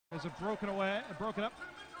has it broken up.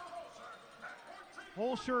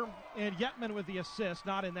 Holscher and Yetman with the assist,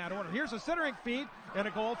 not in that order. Here's a centering feed and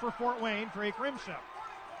a goal for Fort Wayne for a Grimshaw.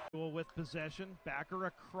 With possession, backer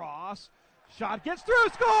across, shot gets through,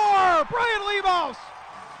 score! Brian Lemos!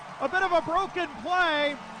 A bit of a broken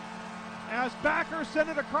play as backer sent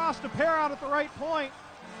it across to Perron at the right point.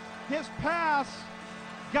 His pass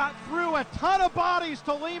got through a ton of bodies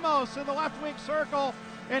to Lemos in the left wing circle,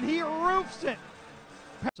 and he roofs it.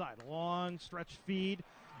 Side, long stretch feed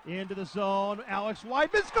into the zone. Alex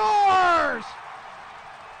Weidman scores!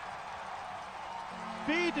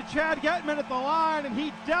 Feed to Chad Getman at the line, and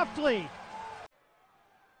he deftly.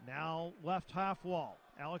 Now left half wall.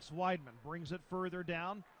 Alex Weidman brings it further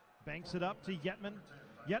down, banks it up to Yetman.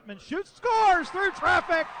 Yetman shoots, scores through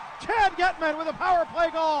traffic. Chad Getman with a power play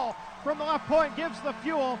goal from the left point gives the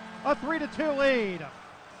Fuel a 3-2 lead.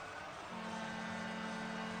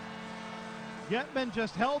 Yetman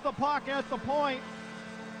just held the puck at the point.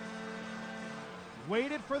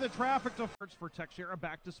 Waited for the traffic to first for Teixeira,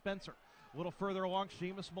 back to Spencer. A little further along,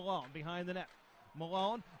 Seamus Malone behind the net.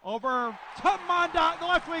 Malone over to Mondot in the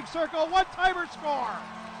left wing circle. One-timer score.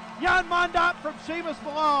 Jan Mondot from Seamus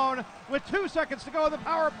Malone with 2 seconds to go in the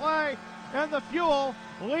power play, and the Fuel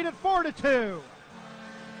lead at 4-2.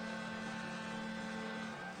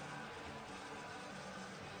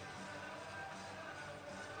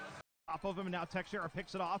 Off of him, and now Teixeira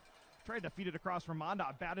picks it off. Tried to feed it across from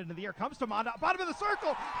Mondot, batted into the air, comes to Mondot, bottom of the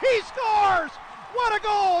circle, he scores! What a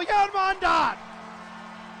goal, Jan Mondot!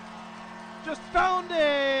 Just found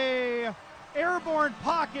a airborne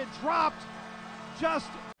puck, it dropped, just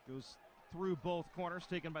goes through both corners,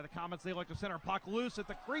 taken by the Komets. They look to center, puck loose at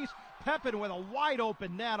the crease, Pepin with a wide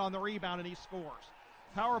open net on the rebound, and he scores.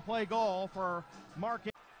 Power play goal for Mark.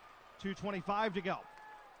 2:25 to go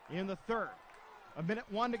in the third.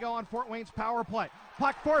 1:01 to go on Fort Wayne's power play.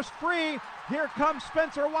 Puck forced free. Here comes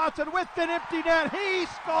Spencer Watson with an empty net. He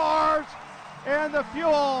scores! And the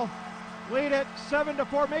Fuel lead it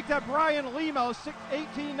 7-4. Make that Brian Lemos,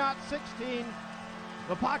 18, not 16.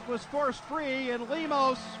 The puck was forced free, and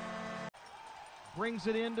Lemos brings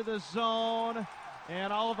it into the zone.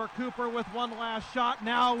 And Oliver Cooper with one last shot.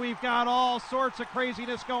 Now we've got all sorts of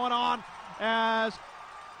craziness going on as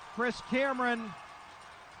Chris Cameron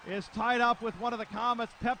is tied up with one of the Komets.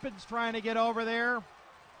 Pepin's trying to get over there.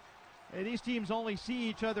 And these teams only see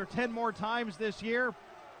each other 10 more times this year,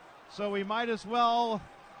 so we might as well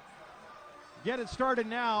get it started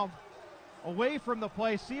now. Away from the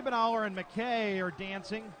play, Siebenauer and McKay are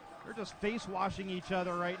dancing. They're just face-washing each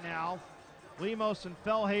other right now. Lemos and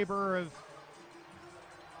Fellhaber have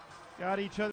got each other.